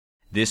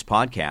This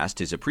podcast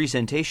is a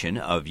presentation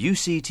of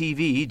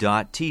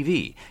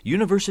UCTV.tv,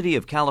 University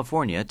of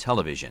California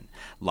Television.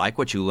 Like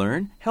what you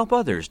learn? Help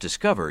others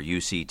discover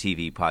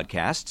UCTV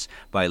podcasts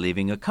by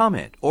leaving a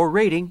comment or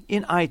rating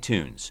in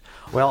iTunes.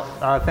 Well,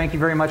 thank you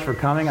very much for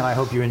coming, and I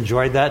hope you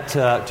enjoyed that.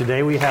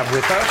 Today we have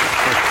with us...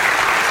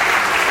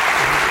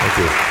 Thank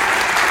you.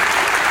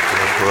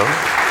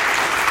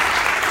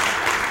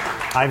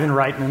 Hello. Ivan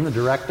Reitman, the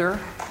director,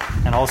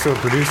 and also a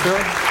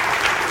producer.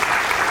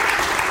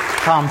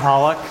 Tom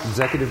Pollock,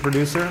 executive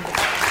producer,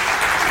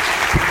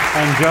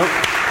 and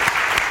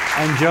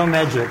Joe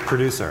Medjuck,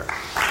 producer.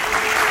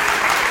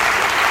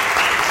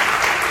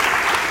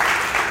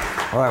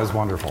 Well, that was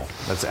wonderful.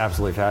 That's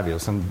absolutely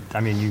fabulous. And, I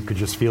mean, you could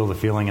just feel the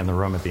feeling in the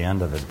room at the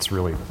end of it. It's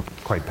really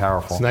quite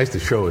powerful. It's nice to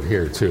show it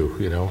here, too,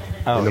 you know.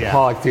 In the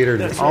Pollock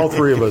Theater, all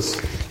three of us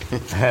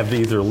have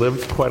either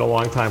lived quite a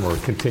long time or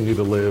continue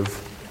to live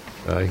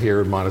here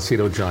in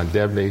Montecito. John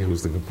Debney,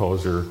 who's the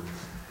composer,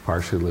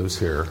 partially lives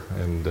here.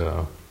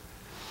 And...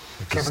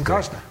 Kevin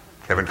Costner.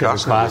 Kevin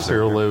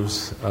Costner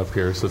lives up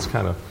here, so it's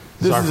kind of...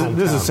 This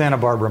is a Santa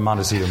Barbara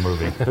Montecito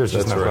movie. There's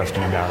just no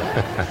question about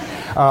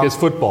it. His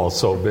football is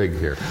so big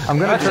here. I'm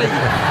going to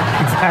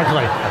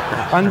exactly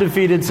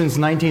undefeated since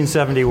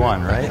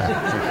 1971, right?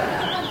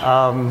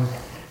 I'm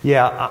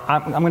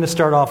going to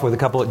start off with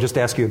just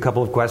ask you a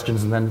couple of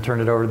questions, and then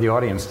turn it over to the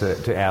audience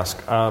to ask.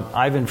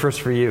 Ivan, first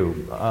for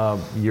you.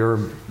 You're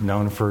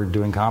known for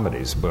doing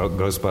comedies,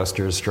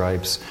 Ghostbusters,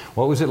 Stripes.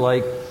 What was it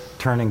like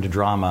turning to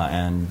drama?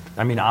 And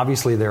I mean,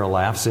 obviously there are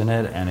laughs in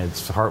it, and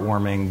it's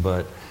heartwarming,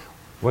 but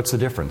what's the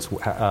difference?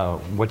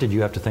 What did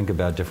you have to think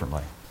about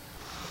differently?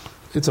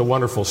 It's a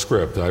wonderful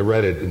script. I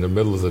read it in the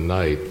middle of the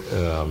night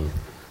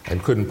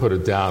and couldn't put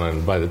it down,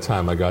 and by the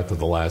time I got to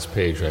the last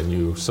page, I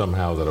knew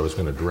somehow that I was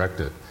going to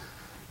direct it.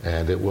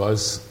 And it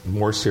was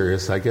more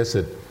serious. I guess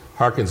it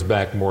harkens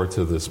back more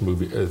to this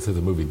movie, to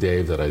the movie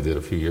Dave that I did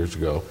a few years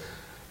ago.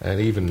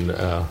 And even,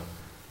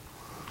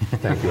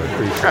 thank you, I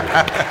appreciate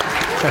it.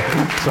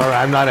 Sorry,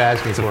 I'm not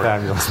asking for it.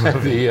 Fabulous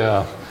movie.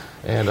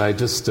 And I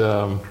just,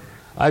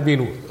 I've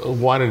been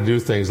wanting to do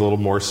things a little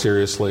more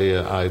seriously.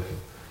 I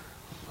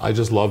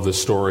just love the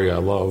story. I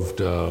loved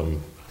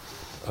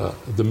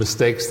the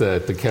mistakes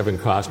that the Kevin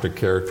Costner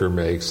character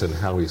makes and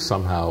how he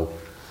somehow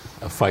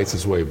fights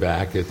his way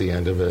back at the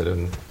end of it.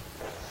 And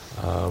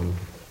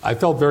I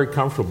felt very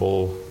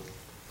comfortable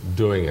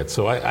doing it.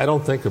 So I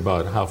don't think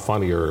about how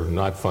funny or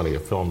not funny a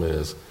film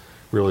is.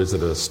 Really, is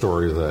it a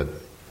story that,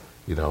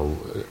 you know,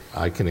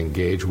 I can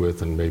engage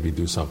with and maybe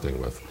do something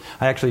with?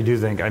 I actually do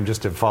think,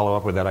 just to follow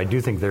up with that, I do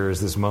think there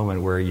is this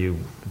moment where you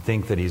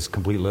think that he's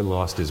completely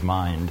lost his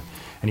mind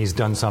and he's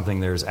done something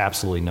there's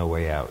absolutely no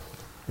way out.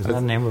 Is that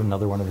the name of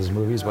another one of his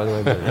movies, by the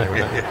way?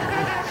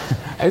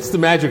 It's the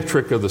magic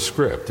trick of the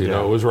script, you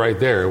know, it was right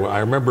there. I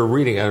remember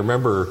reading, at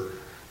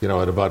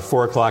about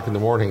 4 o'clock in the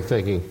morning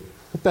thinking,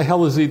 what the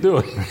hell is he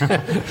doing?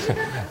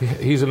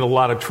 He's in a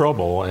lot of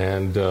trouble,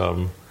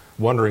 and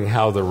wondering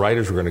how the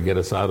writers were going to get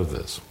us out of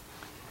this.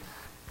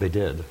 They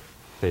did,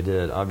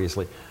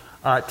 obviously.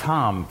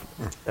 Tom,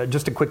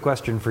 just a quick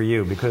question for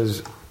you,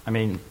 because, I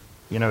mean,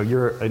 you know,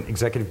 you're an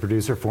executive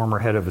producer, former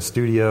head of a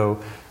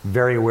studio,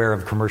 very aware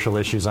of commercial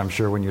issues, I'm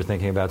sure, when you're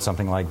thinking about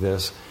something like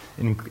this.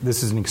 And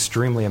this is an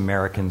extremely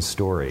American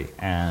story,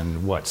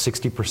 and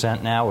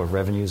 60% now of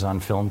revenues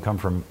on film come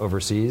from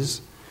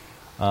overseas?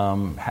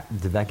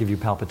 Did that give you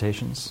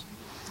palpitations?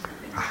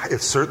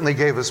 It certainly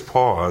gave us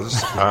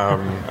pause.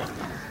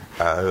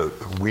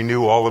 We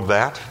knew all of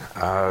that.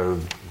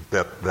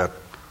 That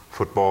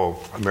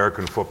football,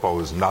 American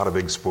football, is not a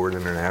big sport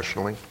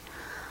internationally.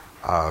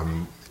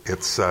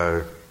 It's,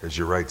 as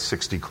you're right,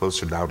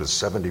 closer now to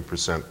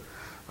 70%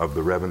 of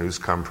the revenues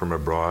come from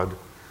abroad.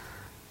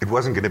 It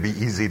wasn't going to be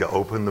easy to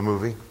open the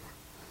movie.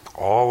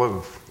 All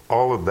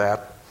of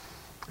that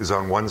is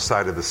on one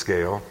side of the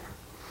scale,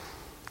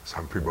 as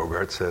Humphrey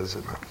Bogart says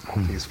in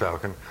Maltese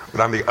Falcon.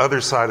 But on the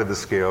other side of the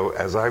scale,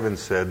 as Ivan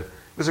said, it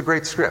was a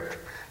great script.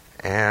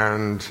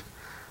 And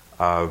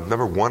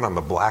number one on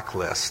the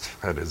blacklist,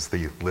 that is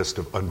the list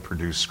of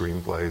unproduced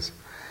screenplays.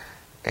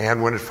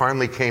 And when it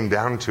finally came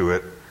down to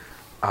it,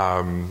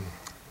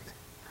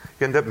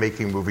 you end up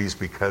making movies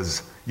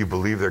because you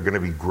believe they're going to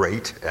be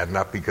great and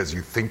not because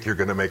you think you're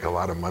going to make a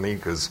lot of money,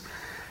 because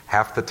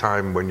half the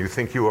time when you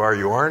think you are,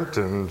 you aren't,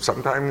 and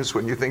sometimes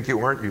when you think you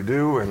aren't, you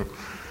do, and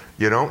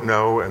you don't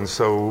know, and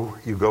so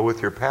you go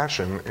with your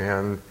passion,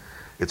 and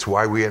it's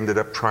why we ended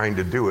up trying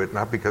to do it,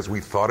 not because we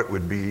thought it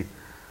would be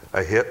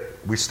a hit.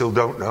 We still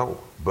don't know,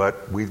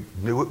 but we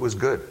knew it was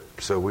good,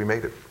 so we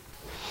made it.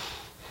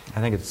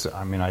 I think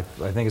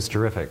it's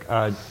terrific.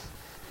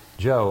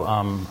 Joe,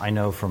 I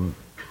know from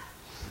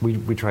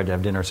we tried to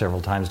have dinner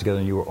several times together,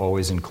 and you were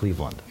always in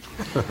Cleveland.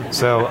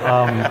 So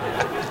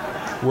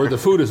where the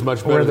food is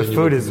much better than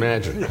you would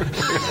imagine.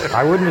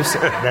 I wouldn't have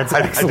said that's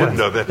excellent. I didn't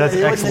know that. That's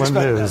excellent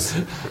news.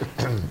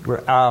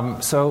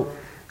 So,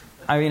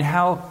 I mean,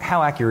 how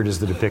accurate is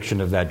the depiction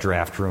of that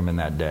draft room in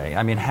that day?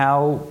 I mean,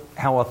 how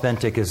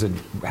authentic is it?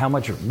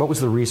 What was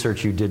the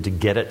research you did to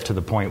get it to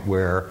the point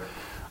where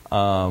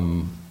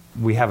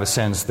we have a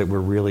sense that we're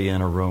really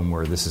in a room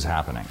where this is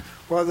happening?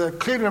 Well, the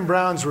Cleveland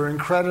Browns were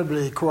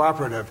incredibly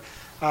cooperative.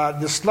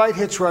 The slight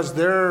hitch was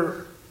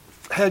their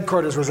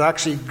headquarters was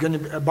actually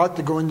about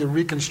to go into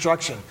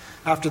reconstruction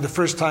after the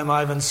first time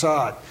Ivan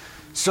saw it.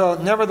 So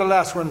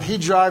nevertheless, when he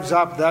drives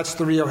up, that's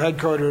the real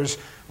headquarters.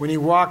 When he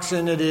walks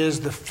in, it is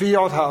the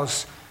field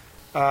house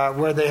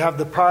where they have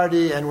the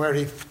party and where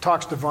he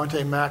talks to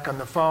Vontae Mack on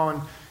the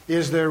phone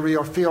is their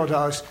real field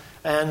house.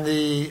 And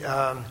the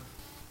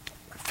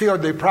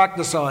field they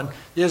practice on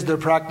is their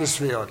practice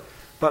field.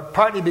 But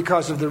partly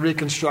because of the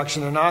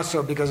reconstruction and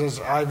also because, as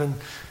Ivan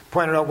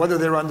pointed out, whether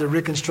they're under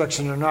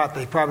reconstruction or not,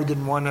 they probably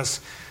didn't want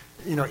us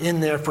in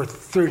there for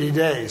 30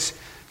 days.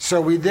 So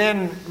we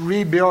then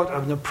rebuilt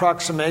an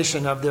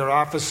approximation of their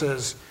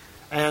offices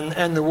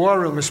and the war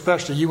room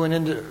especially.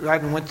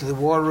 Ivan went to the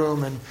war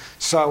room and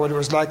saw what it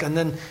was like. And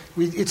then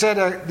it's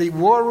at the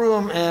war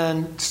room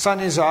and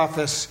Sonny's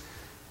office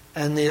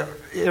and the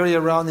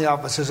area around the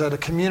office is at a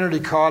community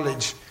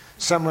college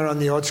somewhere on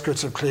the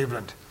outskirts of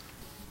Cleveland.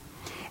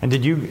 And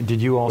did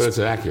you also? But it's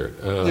accurate.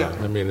 Yeah.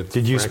 I mean,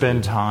 did you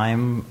spend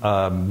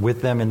time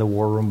with them in the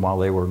war room while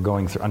they were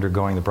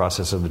undergoing the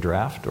process of the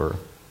draft, or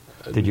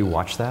did you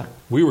watch that?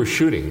 We were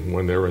shooting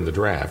when they were in the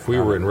draft. We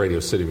were in Radio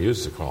City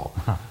Music Hall.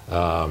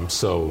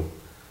 So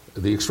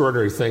the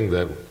extraordinary thing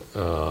that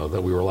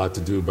we were allowed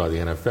to do by the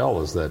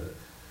NFL is that,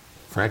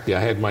 frankly, I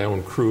had my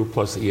own crew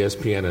plus the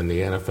ESPN and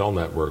the NFL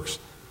networks.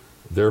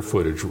 Their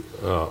footage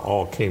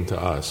all came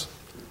to us.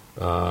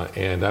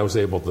 And I was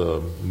able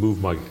to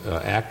move my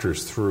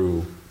actors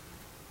through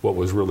what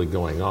was really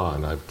going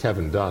on.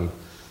 Kevin Dunn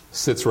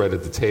sits right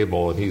at the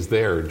table, and he's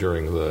there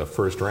during the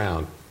first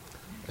round.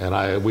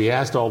 And we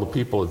asked all the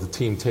people at the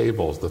team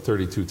tables, the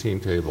 32 team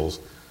tables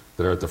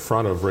that are at the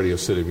front of Radio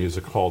City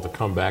Music Hall, to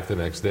come back the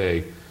next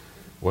day.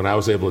 When I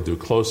was able to do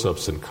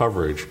close-ups and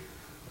coverage,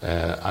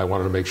 I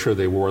wanted to make sure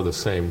they wore the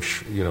same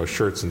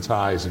shirts and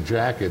ties and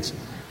jackets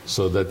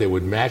so that they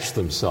would match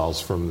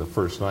themselves from the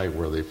first night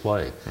where they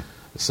played.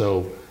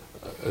 So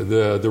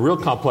the real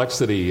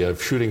complexity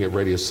of shooting at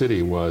Radio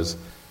City was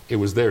it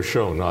was their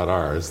show, not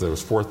ours. There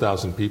was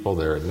 4,000 people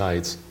there at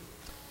nights,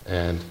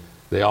 and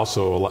they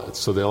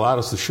allowed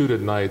us to shoot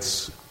at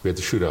nights. We had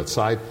to shoot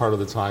outside part of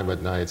the time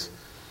at nights.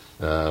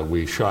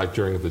 We shot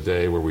during the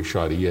day where we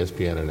shot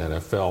ESPN and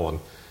NFL, and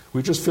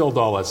we just filled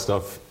all that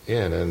stuff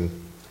in. And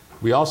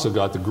we also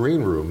got the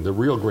green room, the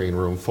real green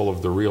room, full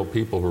of the real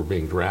people who were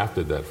being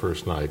drafted that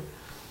first night.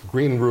 The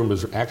green room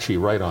is actually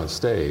right on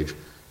stage.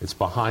 It's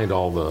behind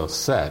all the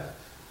set,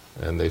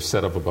 and they've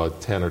set up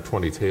about 10 or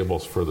 20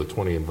 tables for the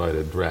 20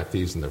 invited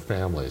draftees and their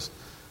families.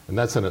 And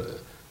that's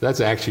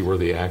actually where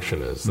the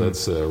action is.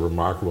 That's a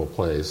remarkable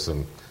place,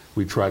 and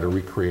we try to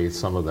recreate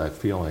some of that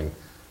feeling,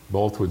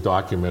 both with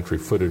documentary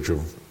footage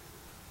of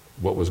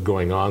what was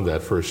going on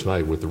that first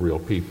night with the real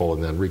people,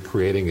 and then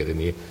recreating it in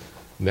the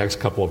next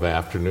couple of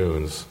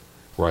afternoons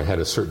where I had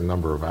a certain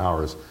number of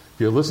hours.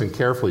 If you listen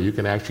carefully, you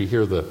can actually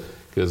hear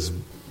because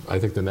I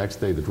think the next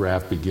day the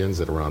draft begins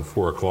at around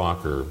 4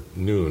 o'clock or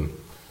noon,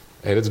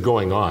 and it's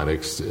going on.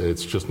 It's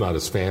just not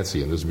as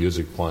fancy, and there's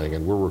music playing,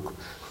 and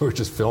we're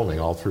just filming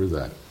all through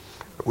that.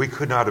 We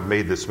could not have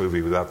made this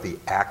movie without the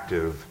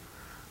active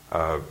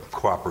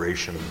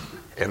cooperation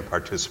and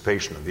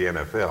participation of the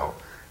NFL.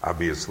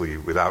 Obviously,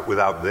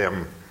 without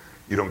them,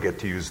 you don't get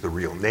to use the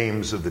real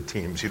names of the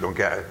teams.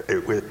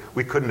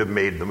 We couldn't have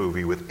made the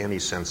movie with any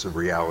sense of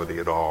reality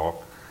at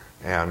all,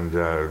 and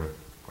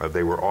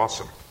they were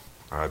awesome.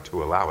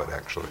 To allow it,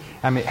 actually.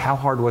 I mean, how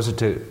hard was it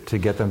to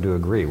get them to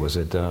agree? Was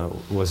it a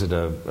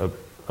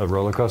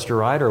roller coaster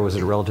ride, or was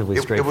it relatively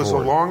straightforward? It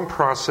was a long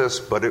process,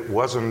 but it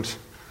wasn't.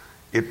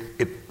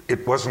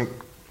 It wasn't.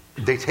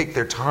 They take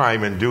their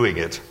time in doing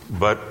it,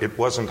 but it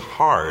wasn't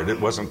hard.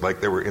 It wasn't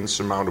like there were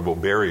insurmountable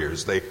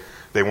barriers.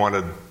 They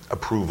wanted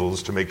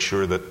approvals to make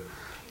sure that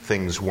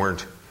things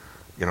weren't,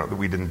 that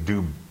we didn't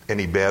do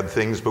any bad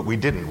things, but we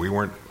didn't. We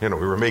weren't. We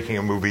were making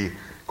a movie,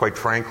 quite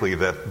frankly,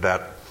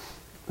 that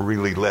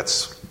really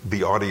lets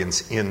the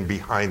audience in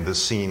behind the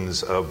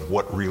scenes of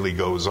what really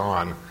goes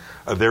on.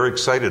 They're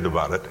excited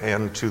about it,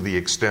 and to the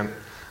extent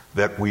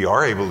that we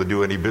are able to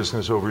do any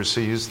business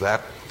overseas,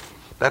 that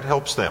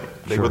helps them.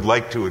 They would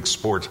like to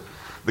export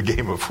the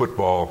game of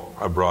football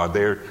abroad.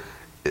 They're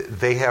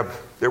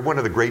one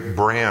of the great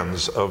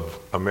brands of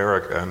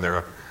America, and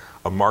they're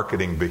a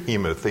marketing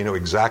behemoth. They know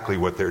exactly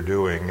what they're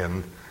doing,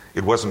 and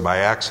it wasn't by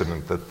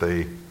accident that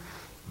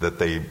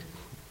they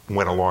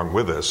went along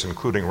with us,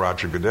 including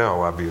Roger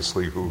Goodell,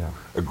 obviously, who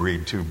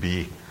agreed to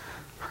be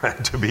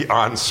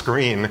on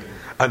screen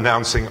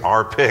announcing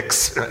our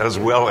picks as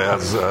well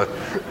as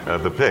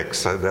the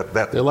picks.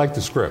 They like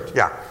the script.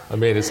 Yeah. I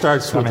mean, it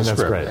starts with the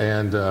script. Great.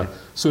 And as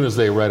soon as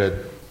they read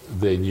it,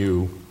 they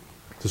knew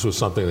this was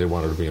something they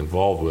wanted to be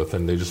involved with,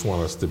 and they just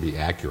want us to be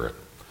accurate.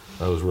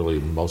 That was really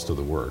most of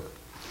the work.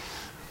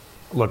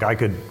 Look, I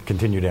could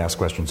continue to ask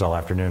questions all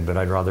afternoon, but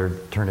I'd rather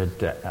turn it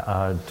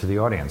to the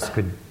audience.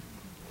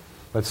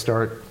 Let's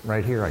start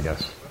right here, I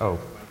guess.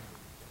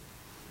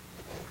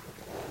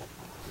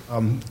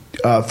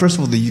 First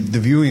of all, the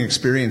viewing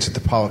experience at the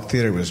Pollock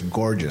Theater was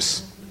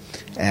gorgeous.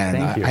 And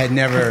Thank you. I had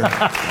never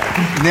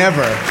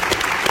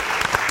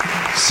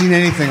seen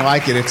anything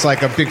like it. It's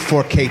like a big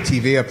 4K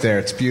TV up there.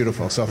 It's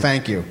beautiful. So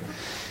thank you.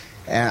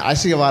 And I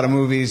see a lot of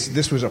movies.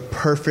 This was a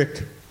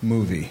perfect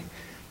movie.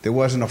 There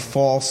wasn't a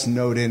false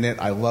note in it.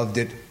 I loved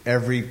it.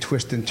 Every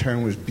twist and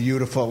turn was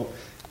beautiful.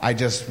 I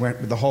just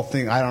went with the whole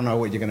thing. I don't know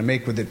what you're going to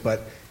make with it,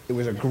 but it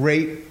was a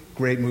great,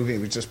 great movie.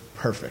 It was just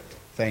perfect.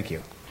 Thank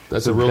you.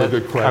 That's a really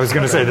good question. I was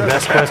going to say the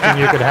best question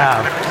you could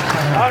have.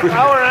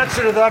 Our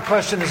answer to that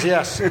question is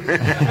yes.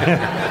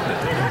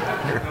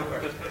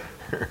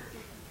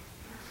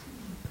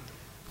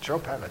 Joe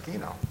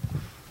Palladino.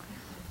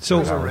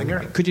 So, a ringer.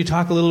 could you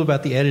talk a little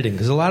about the editing?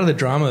 Because a lot of the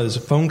drama is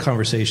phone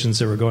conversations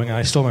that were going on.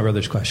 I stole my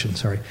brother's question,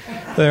 sorry.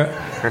 There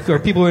are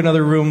people in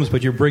other rooms,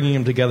 but you're bringing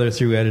them together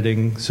through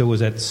editing. So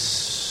was that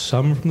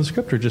some from the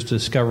script or just a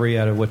discovery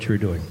out of what you were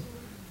doing?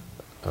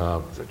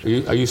 Are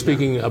you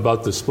speaking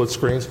about the split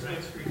screens?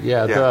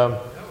 Yeah. Yeah.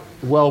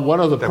 Well, one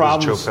of the That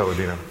problems... was Joe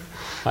Palladino.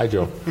 Hi,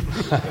 Joe.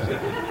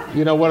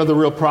 One of the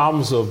real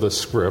problems of the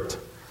script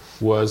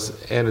was,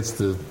 and it's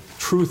the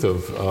truth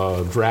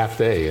of draft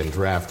day and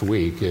draft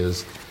week,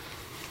 is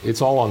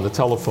it's all on the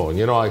telephone.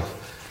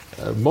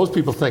 Most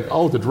people think,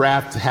 the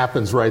draft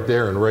happens right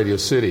there in Radio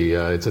City.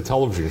 It's a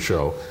television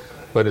show.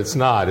 But it's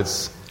not.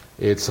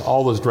 It's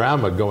all this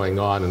drama going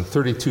on in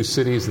 32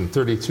 cities and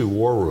 32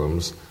 war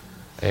rooms,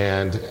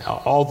 and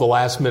all the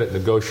last-minute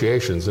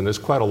negotiations, and there's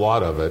quite a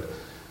lot of it.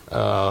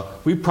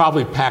 We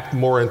probably packed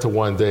more into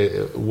one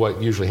day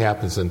what usually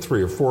happens in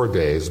 3 or 4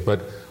 days,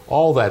 but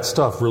all that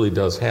stuff really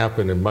does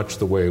happen in much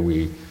the way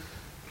we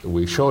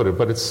showed it,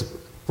 but it's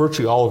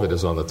virtually all of it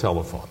is on the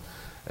telephone.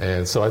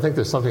 And so I think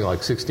there's something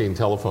like 16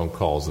 telephone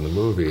calls in the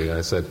movie, and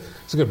I said,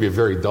 it's going to be a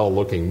very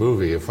dull-looking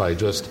movie if I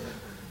just...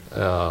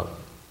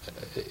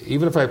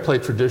 even if I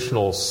played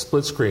traditional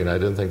split screen, I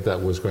didn't think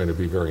that was going to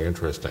be very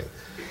interesting.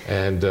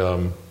 And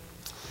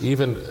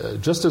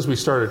just as we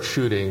started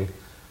shooting,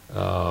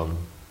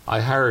 I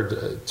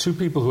hired 2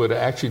 people who had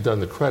actually done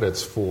the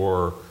credits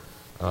for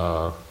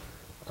our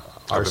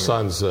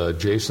son's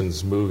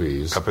Jason's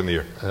movies. Up in the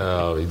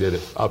Air. He did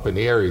it Up in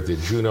the Air. He did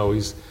Juno.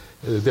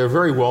 They're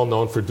very well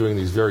known for doing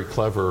these very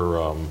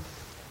clever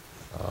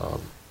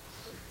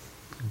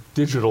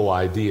digital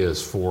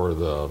ideas for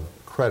the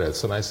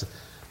credits. And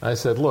I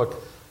said,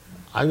 look,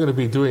 I'm going to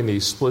be doing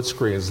these split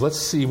screens. Let's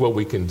see what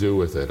we can do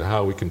with it,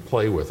 how we can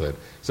play with it.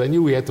 So I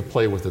knew we had to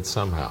play with it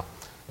somehow.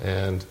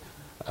 And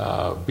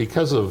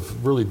because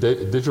of really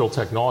digital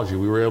technology,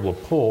 we were able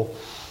to pull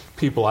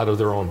people out of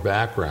their own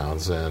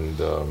backgrounds and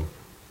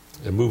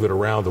move it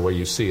around the way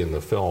you see in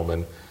the film.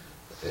 And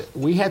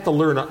we had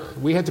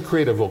to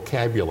create a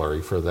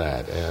vocabulary for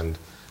that. And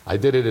I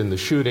did it in the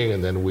shooting,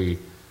 and then we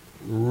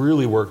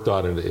really worked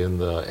on it in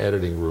the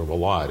editing room a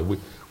lot.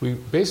 We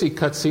basically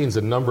cut scenes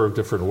a number of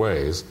different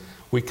ways.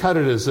 We cut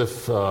it as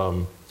if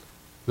there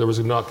was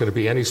not going to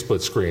be any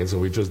split screens,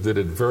 and we just did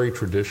it very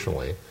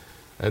traditionally.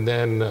 And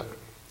then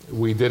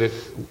we did it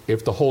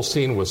if the whole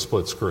scene was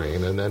split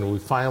screen, and then we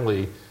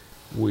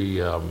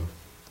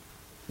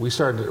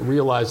started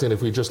realizing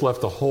if we just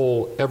left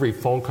every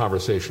phone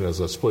conversation as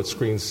a split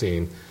screen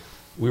scene,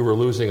 we were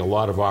losing a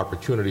lot of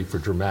opportunity for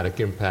dramatic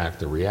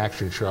impact, the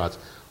reaction shots,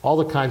 all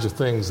the kinds of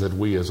things that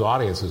we as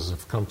audiences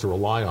have come to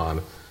rely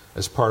on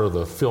as part of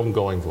the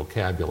film-going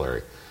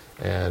vocabulary.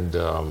 And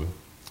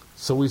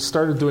so we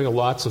started doing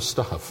lots of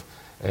stuff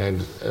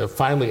and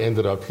finally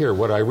ended up here.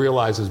 What I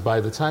realized is by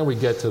the time we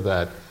get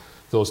to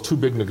those 2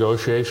 big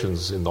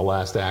negotiations in the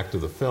last act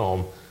of the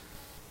film,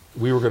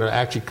 we were going to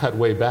actually cut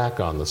way back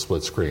on the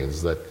split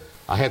screens, that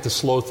I had to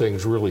slow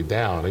things really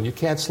down. And you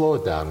can't slow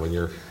it down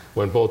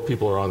when both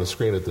people are on the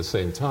screen at the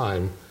same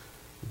time,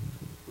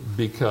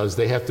 because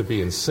they have to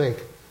be in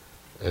sync,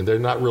 and they're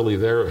not really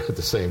there at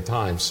the same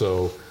time.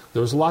 So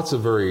there was lots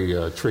of very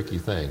tricky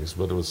things,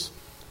 but it was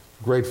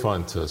great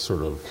fun to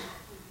sort of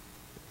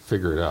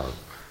figure it out.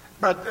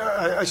 But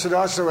I should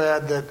also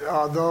add that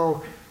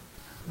although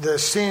the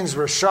scenes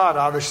were shot,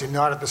 obviously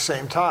not at the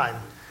same time,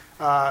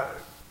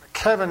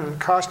 Kevin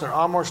Costner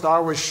almost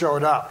always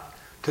showed up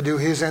to do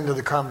his end of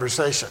the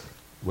conversation.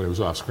 When it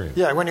was off screen?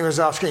 Yeah, when he was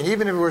off screen.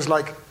 Even if it was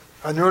like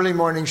an early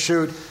morning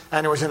shoot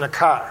and it was in a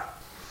car.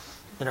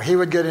 He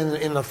would get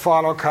in the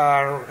follow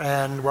car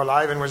and while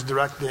Ivan was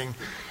directing,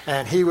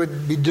 and he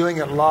would be doing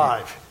it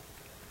live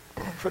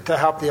to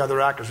help the other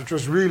actors, which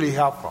was really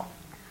helpful.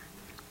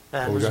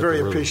 And it was very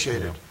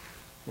appreciated.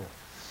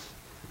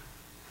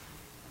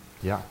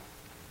 Yeah.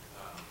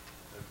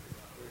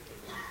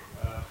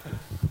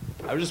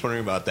 I was just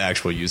wondering about the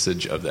actual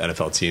usage of the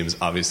NFL teams.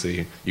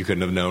 Obviously, you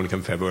couldn't have known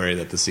come February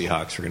that the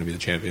Seahawks were going to be the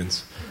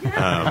champions.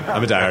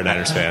 I'm a diehard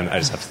Niners fan. I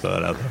just have to throw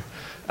that out there.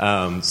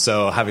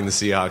 So having the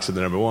Seahawks at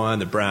the number 1,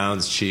 the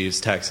Browns, Chiefs,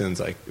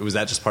 Texans, was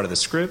that just part of the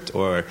script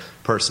or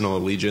personal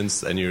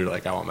allegiance? And you're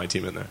like, I want my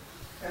team in there.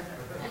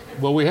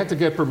 Well, we had to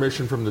get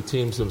permission from the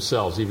teams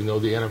themselves, even though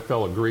the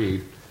NFL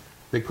agreed.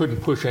 They couldn't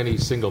push any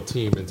single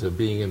team into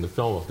being in the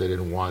film if they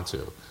didn't want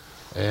to.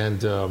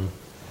 And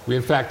we,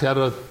 in fact, had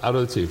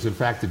other teams. In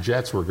fact, the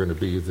Jets were going to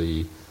be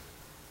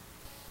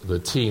the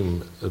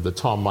team, the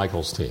Tom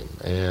Michaels team.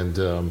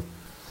 And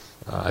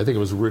I think it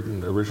was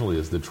written originally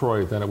as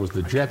Detroit. Then it was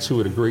the Jets who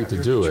had agreed to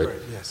do Detroit,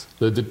 it. yes.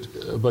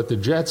 But the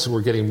Jets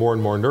were getting more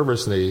and more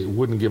nervous, and they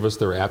wouldn't give us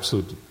their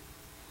absolute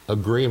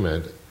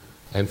agreement.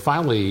 And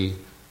finally,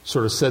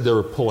 sort of said they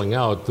were pulling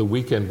out the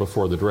weekend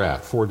before the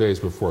draft, 4 days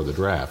before the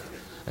draft.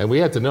 And we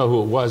had to know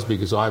who it was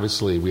because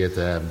obviously we had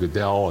to have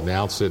Goodell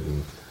announce it,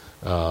 and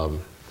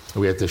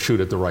we had to shoot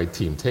at the right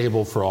team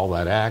table for all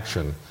that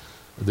action.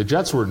 The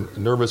Jets were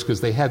nervous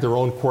because they had their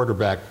own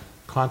quarterback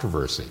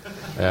controversy,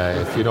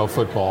 if you know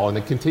football, and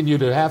they continue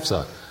to have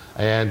some.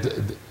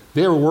 And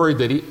they were worried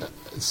that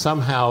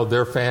somehow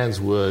their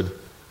fans would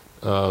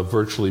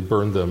virtually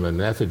burn them in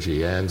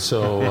effigy, and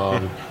so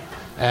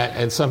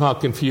and somehow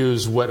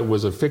confuse what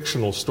was a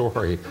fictional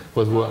story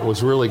with what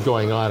was really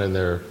going on in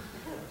their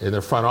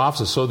front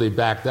offices. So they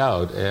backed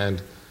out,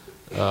 and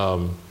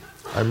I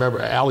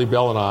remember Allie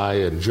Bell and I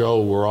and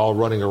Joe were all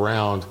running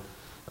around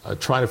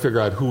trying to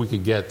figure out who we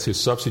could get to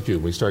substitute.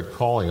 We started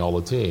calling all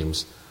the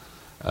teams.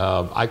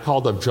 I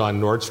called up John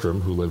Nordstrom,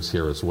 who lives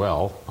here as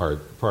well, part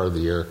of the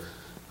year,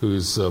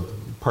 who's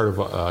part of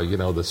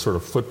the sort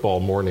of football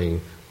morning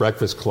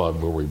breakfast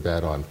club where we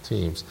bet on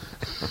teams.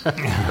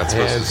 Not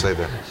supposed to say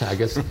that. I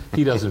guess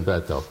he doesn't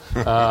bet though.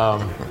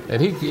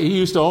 And he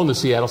used to own the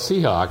Seattle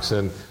Seahawks,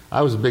 and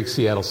I was a big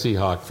Seattle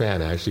Seahawk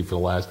fan actually for the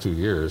last 2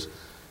 years.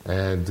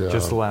 And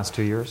just the last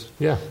 2 years?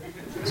 Yeah.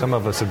 Some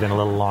of us have been a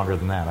little longer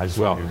than that. I just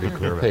wanted to be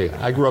clear about that. Hey,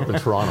 I grew up in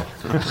Toronto.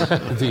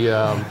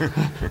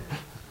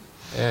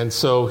 And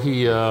so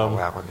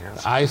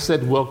I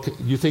said, well,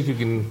 you think you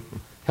can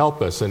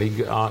help us? And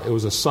it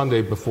was a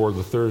Sunday before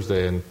the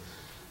Thursday, and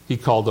he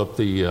called up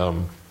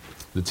the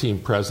team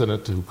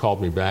president, who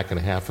called me back in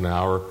a half an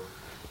hour,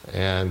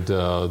 and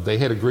they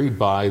had agreed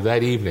by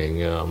that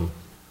evening,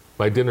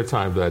 by dinner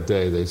time that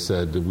day, they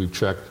said, we've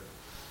checked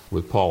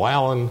with Paul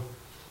Allen.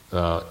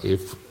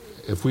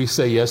 If we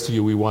say yes to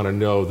you, we want to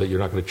know that you're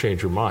not going to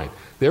change your mind.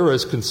 They were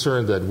as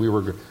concerned that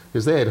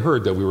because they had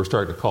heard that we were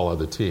starting to call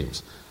other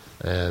teams.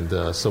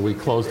 And so we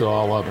closed it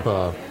all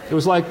up. It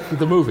was like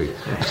the movie.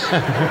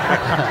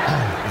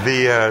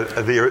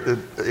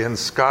 In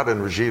Scott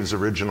and Rajiv's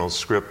original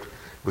script,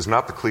 it was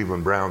not the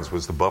Cleveland Browns, it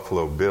was the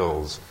Buffalo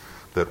Bills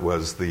that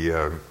was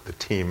the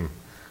team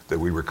that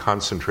we were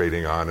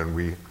concentrating on, and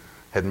we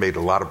had made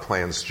a lot of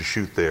plans to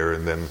shoot there,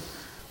 and then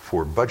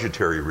for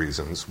budgetary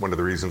reasons, one of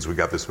the reasons we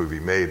got this movie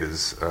made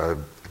is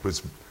it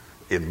was,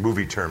 in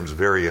movie terms,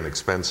 very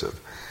inexpensive.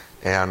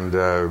 And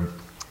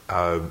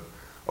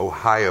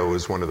Ohio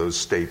is one of those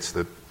states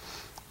that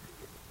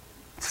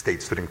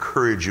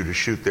encourage you to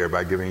shoot there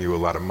by giving you a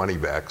lot of money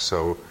back.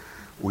 So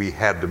we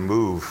had to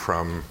move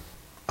from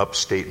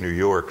upstate New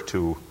York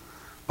to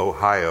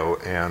Ohio,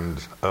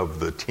 and of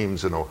the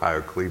teams in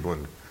Ohio,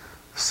 Cleveland,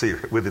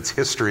 with its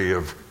history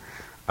of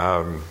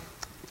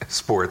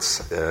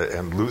sports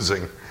and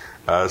losing,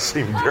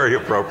 seemed very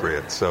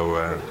appropriate.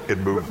 So it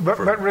moved. But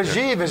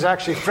Rajiv is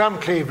actually from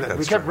Cleveland.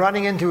 We kept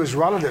running into his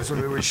relatives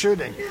when we were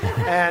shooting.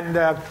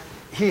 And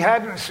he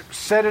hadn't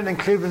said it in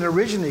Cleveland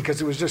originally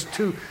because it was just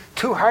too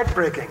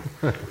heartbreaking,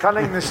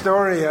 telling the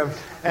story of,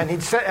 and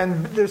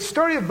the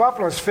story of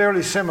Buffalo is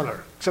fairly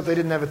similar, except they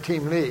didn't have a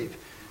team lead.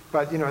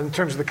 But, in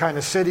terms of the kind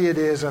of city it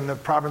is and the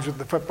problems with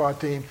the football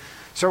team.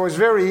 So it was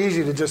very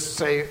easy to just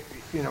say,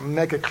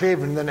 make it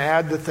Cleveland, and then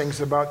add the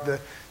things about the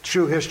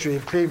true history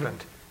of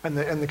Cleveland and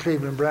the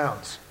Cleveland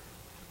Browns.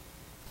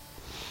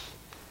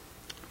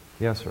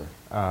 Yes, sir.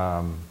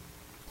 There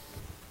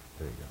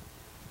you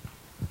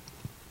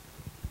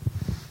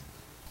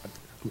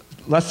go.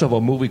 Less of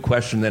a movie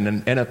question than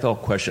an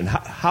NFL question.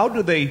 How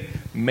do they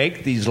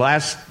make these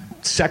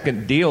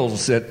last-second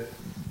deals that,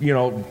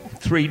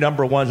 3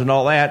 number ones and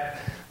all that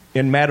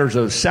in matters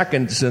of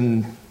seconds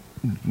and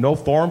no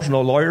forms,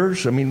 no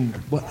lawyers? I mean,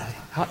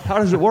 how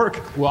does it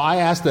work? Well, I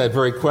asked that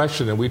very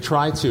question, and we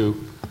tried to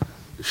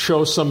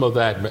show some of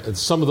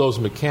those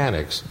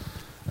mechanics.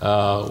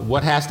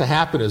 What has to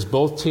happen is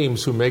both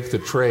teams who make the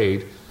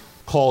trade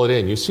call it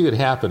in. You see it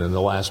happen in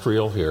the last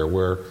reel here,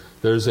 where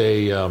there's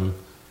a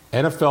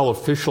NFL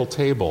official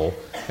table,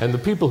 and the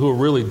people who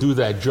really do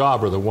that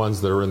job are the ones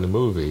that are in the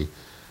movie.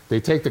 They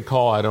take the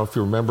call. I don't know if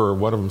you remember.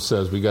 One of them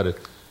says, "We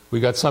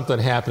got something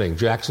happening,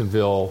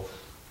 Jacksonville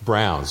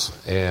Browns,"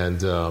 and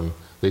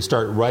they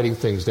start writing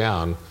things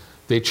down.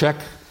 They check.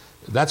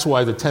 That's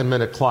why the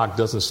 10-minute clock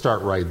doesn't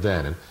start right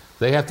then. And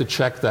they have to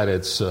check that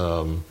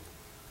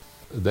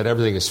that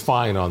everything is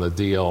fine on the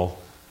deal,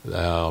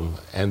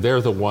 and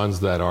they're the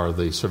ones that are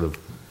the sort of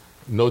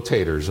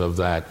notators of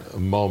that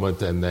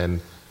moment. And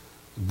then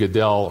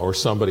Goodell or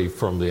somebody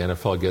from the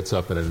NFL gets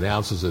up and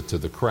announces it to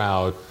the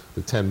crowd.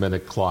 The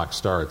 10-minute clock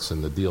starts,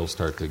 and the deals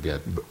start to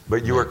get.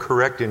 But you are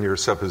correct in your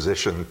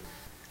supposition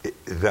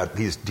that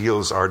these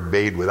deals are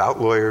made without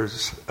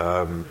lawyers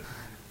and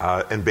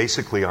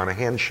basically on a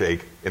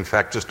handshake. In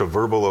fact, just a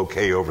verbal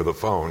okay over the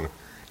phone,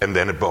 and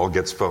then it all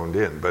gets phoned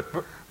in.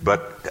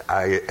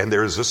 And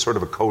there is this sort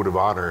of a code of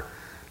honor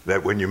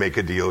that when you make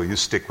a deal, you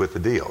stick with the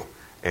deal.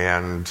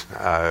 And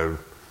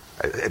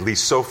at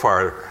least so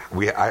far,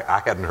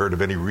 I hadn't heard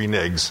of any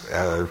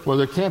reneges. Well,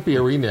 there can't be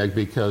a renege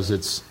because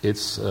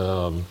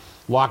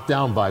locked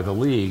down by the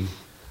league.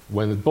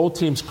 When both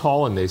teams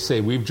call and they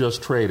say, we've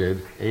just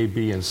traded A,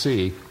 B, and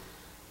C,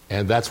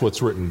 and that's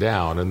what's written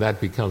down, and that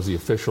becomes the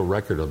official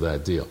record of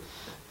that deal.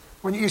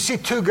 When you see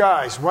two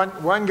guys,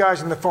 one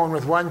guy's on the phone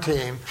with one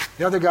team,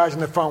 the other guy's on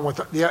the phone with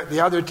the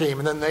other team,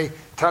 and then they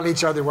tell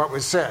each other what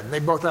was said, and they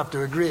both have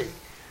to agree.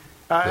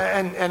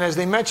 And as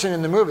they mentioned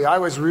in the movie, I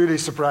was really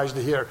surprised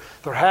to hear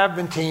there have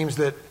been teams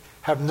that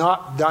have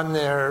not done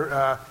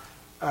their,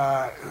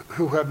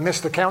 who have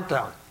missed the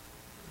countdown.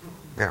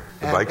 Yeah,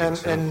 the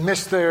Vikings. And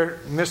missed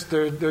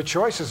their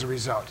choice as a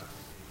result.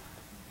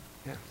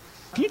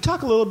 Can you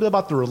talk a little bit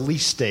about the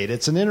release date?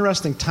 It's an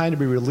interesting time to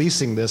be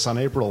releasing this on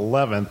April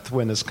 11th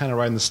when it's kind of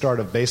right in the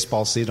start of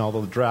baseball season, although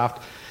the draft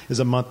is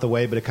a month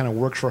away, but it kind of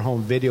works for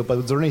home video. But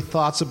is there any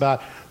thoughts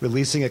about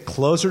releasing it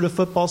closer to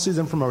football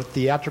season from a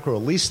theatrical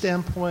release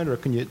standpoint, or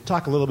can you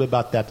talk a little bit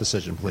about that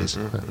decision, please?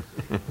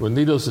 Well,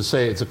 needless to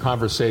say, it's a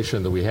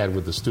conversation that we had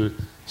with the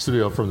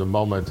studio from the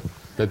moment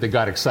that they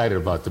got excited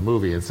about the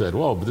movie and said,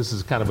 whoa, but this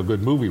is kind of a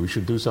good movie. We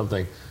should do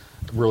something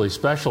really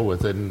special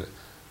with it. And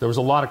there was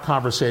a lot of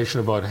conversation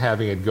about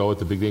having it go at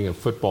the beginning of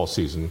football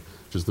season,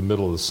 which is the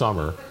middle of the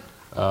summer.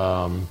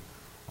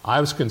 I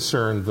was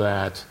concerned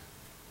that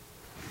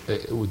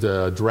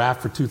the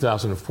draft for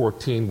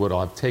 2014 would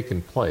have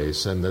taken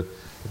place, and that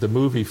the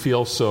movie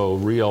feels so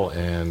real,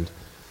 and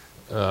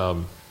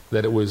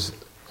that it was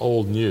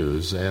old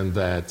news, and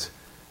that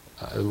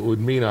it would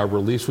mean our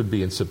release would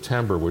be in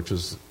September, which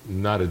is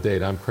not a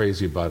date I'm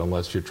crazy about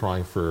unless you're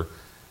trying for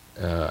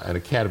an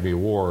Academy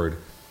Award,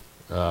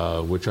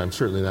 which I'm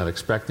certainly not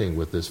expecting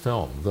with this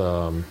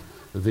film.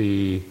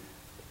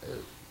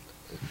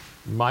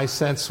 My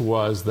sense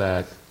was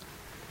that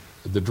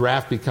the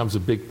draft becomes a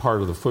big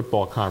part of the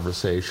football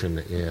conversation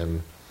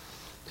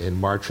in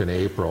March and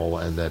April,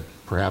 and that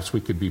perhaps we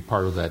could be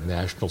part of that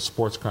national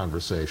sports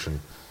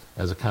conversation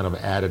as a kind of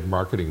added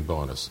marketing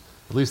bonus.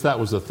 At least that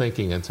was the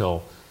thinking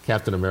until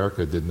Captain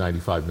America did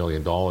 $95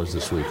 million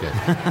this weekend.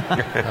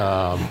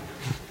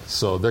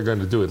 So they're going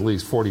to do at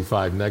least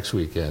 45 next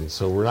weekend.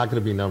 So we're not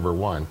going to be number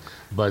one.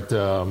 But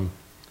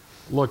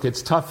look,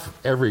 it's tough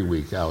every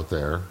week out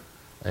there,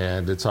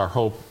 and it's our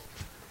hope.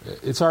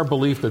 It's our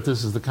belief that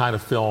this is the kind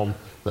of film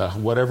that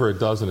whatever it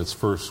does in its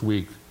first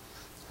week,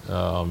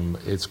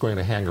 it's going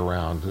to hang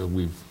around.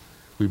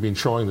 We've been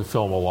showing the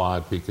film a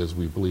lot because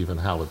we believe in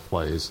how it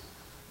plays,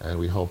 and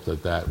we hope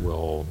that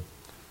will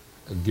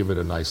give it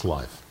a nice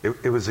life.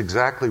 It was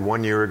exactly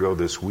 1 year ago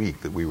this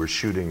week that we were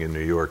shooting in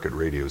New York at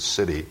Radio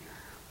City.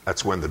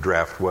 That's when the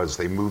draft was.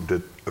 They moved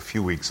it a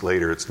few weeks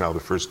later. It's now the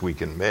first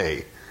week in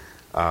May.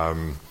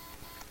 I'm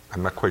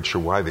not quite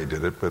sure why they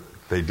did it, but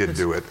they did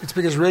do it. It's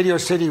because Radio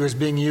City was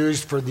being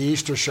used for the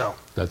Easter show.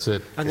 That's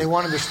it. And they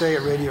wanted to stay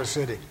at Radio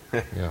City.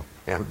 Yeah.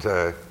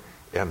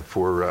 And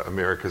for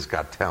America's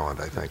Got Talent,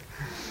 I think.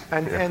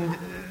 And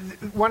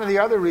one of the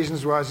other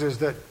reasons is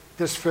that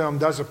this film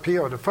does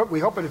appeal to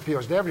we hope it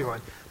appeals to everyone,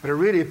 but it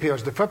really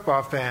appeals to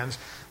football fans.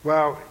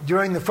 Well,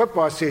 during the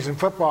football season,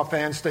 football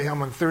fans stay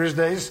home on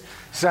Thursdays,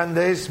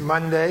 Sundays,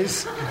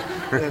 Mondays.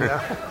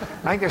 I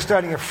think they're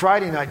starting a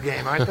Friday night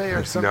game, aren't they?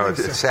 Or something? No,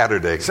 it's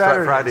Saturday.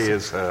 Friday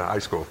is high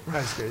school.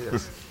 High school,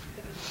 yes.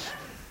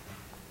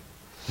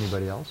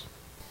 Anybody else?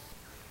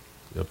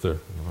 Up there.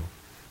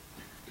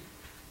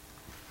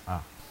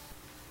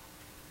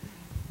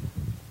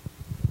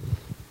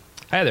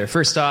 Hi there.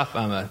 First off,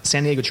 I'm a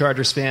San Diego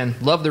Chargers fan.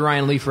 Love the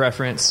Ryan Leaf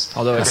reference,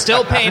 although it's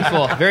still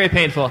painful, very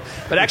painful.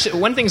 But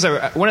actually,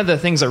 one of the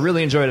things I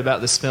really enjoyed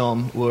about this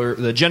film were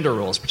the gender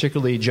roles,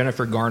 particularly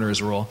Jennifer Garner's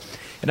role.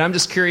 And I'm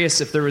just curious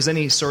if there was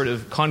any sort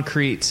of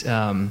concrete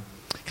kind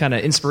of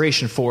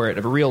inspiration for it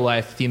of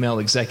real-life female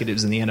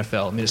executives in the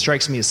NFL. I mean, it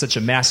strikes me as such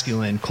a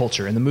masculine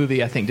culture. And the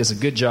movie, I think, does a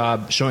good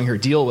job showing her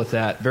deal with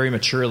that very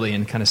maturely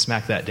and kind of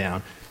smack that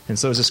down. And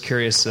so I was just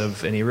curious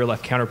of any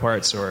real-life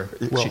counterparts or...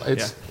 Well,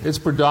 it's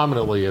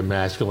predominantly a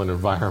masculine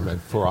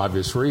environment for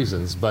obvious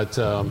reasons, but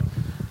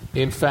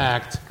in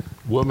fact,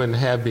 women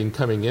have been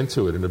coming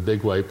into it in a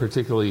big way,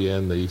 particularly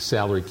in the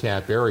salary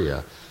cap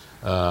area.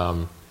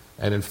 And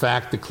in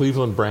fact, the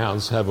Cleveland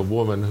Browns have a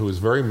woman who is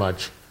very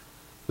much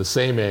the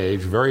same age,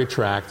 very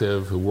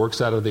attractive, who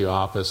works out of the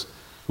office,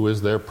 who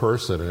is their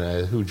person,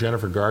 and who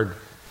Jennifer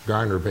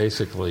Garner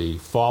basically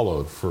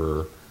followed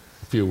for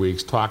a few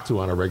weeks, talked to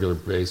on a regular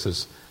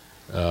basis,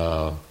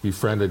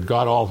 befriended,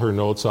 got all her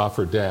notes off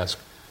her desk,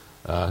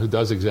 who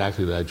does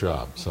exactly that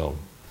job. So,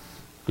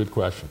 good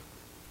question.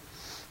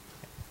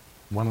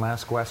 One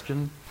last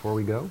question before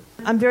we go.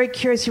 I'm very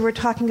curious. You were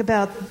talking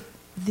about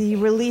the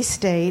release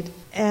date,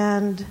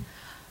 and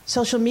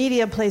social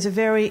media plays a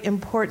very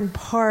important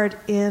part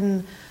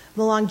in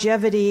the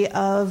longevity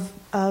of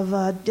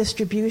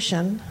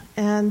distribution.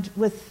 And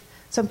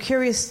so I'm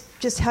curious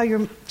just how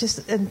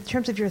just in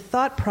terms of your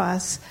thought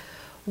process,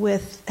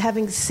 with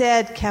having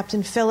said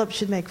Captain Phillips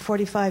should make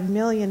 $45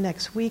 million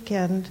next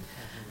weekend,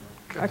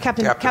 or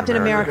Captain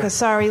America.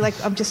 Sorry,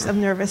 I'm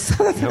nervous.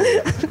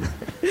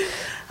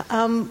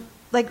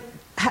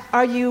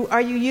 Are you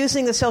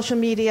using the social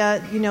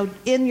media,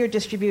 in your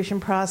distribution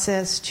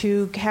process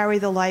to carry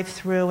the life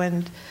through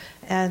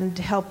and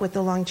help with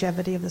the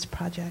longevity of this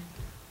project.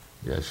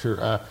 Yeah,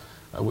 sure.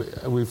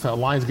 We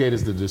found Lionsgate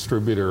is the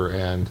distributor,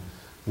 and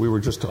we were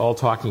just all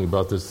talking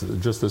about this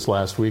just this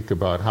last week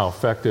about how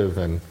effective,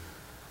 and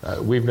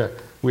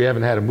we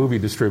haven't had a movie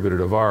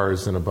distributed of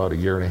ours in about a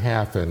year and a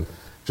half, and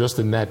just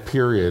in that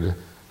period,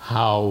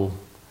 how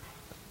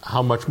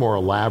much more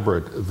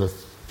elaborate the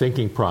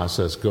thinking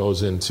process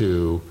goes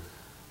into,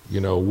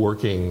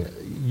 working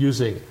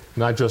using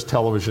not just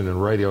television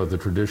and radio, the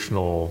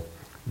traditional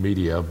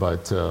media,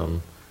 but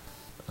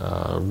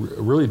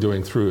really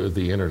doing through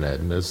the internet.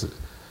 And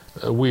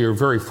we are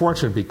very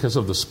fortunate because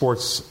of the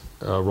sports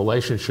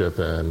relationship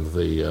and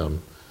the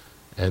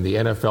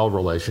NFL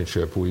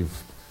relationship. We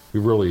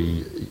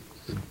really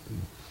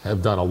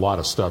have done a lot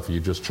of stuff. You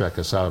just check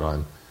us out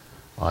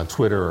on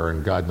Twitter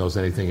and God knows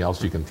anything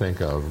else you can think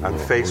of. On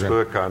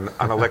Facebook, on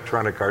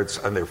Electronic Arts,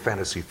 on their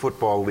fantasy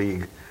football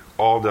league,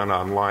 all done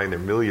online. There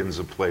are millions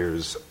of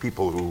players,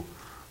 people who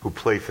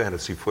play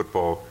fantasy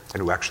football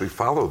and who actually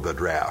follow the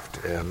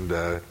draft and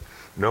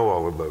know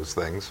all of those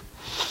things.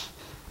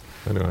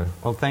 Anyway.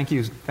 Well, thank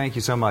you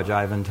so much,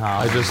 Ivan,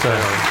 Tom. I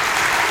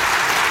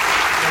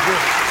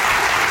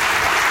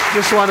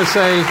just want to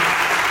say,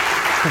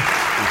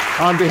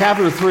 on behalf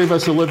of the three of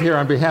us who live here,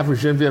 on behalf of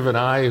Genevieve and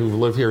I, who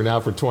live here now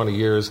for 20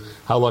 years,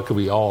 how lucky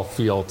we all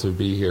feel to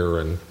be here,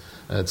 and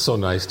it's so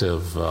nice to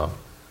have,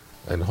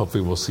 and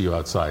hopefully we'll see you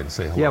outside and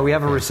say hello. Yeah, we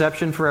have a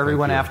reception for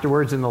everyone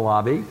afterwards in the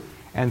lobby.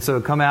 And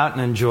so come out and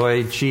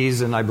enjoy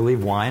cheese and, I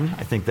believe, wine.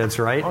 I think that's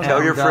right.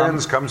 Tell your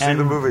friends, come see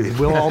the movie.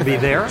 We'll all be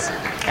there.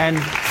 And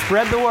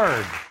spread the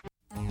word.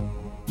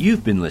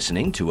 You've been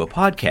listening to a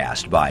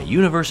podcast by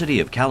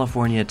University of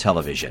California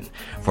Television.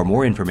 For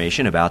more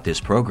information about this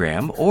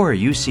program or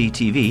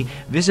UCTV,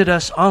 visit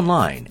us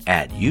online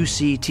at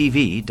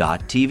uctv.tv.